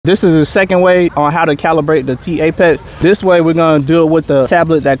This is the second way on how to calibrate the T-Apex. This way we're gonna do it with the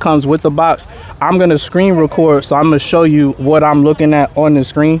tablet that comes with the box. I'm gonna screen record, so I'm gonna show you what I'm looking at on the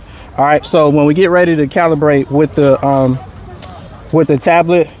screen. All right, so when we get ready to calibrate with the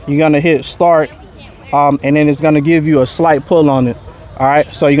tablet, you're gonna hit start, and then it's gonna give you a slight pull on it. All right,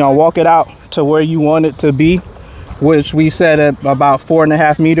 so you're gonna walk it out to where you want it to be, which we set at about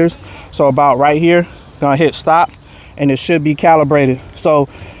 4.5 meters. So about right here, gonna hit stop, and it should be calibrated. So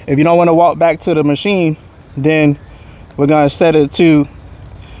if you don't want to walk back to the machine, then we're gonna set it to,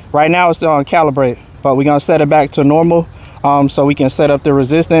 right now it's still on calibrate, but we're gonna set it back to normal, so we can set up the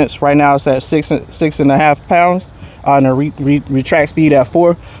resistance. Right now it's at 6.5 pounds, and the retract speed at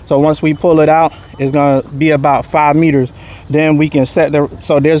 4. So once we pull it out, it's gonna be about 5 meters. Then we can set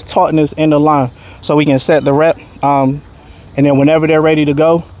so there's tautness in the line, so we can set the rep, and then whenever they're ready to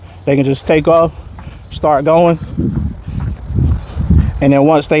go, they can just take off, start going, and then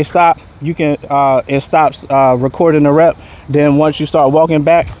once they stop, you can it stops recording the rep. Then once you start walking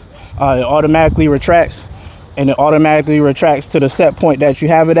back, it automatically retracts, and it automatically retracts to the set point that you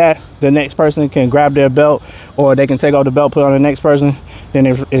have it at. The next person can grab their belt, or they can take off the belt, put on the next person, then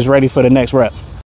it's ready for the next rep.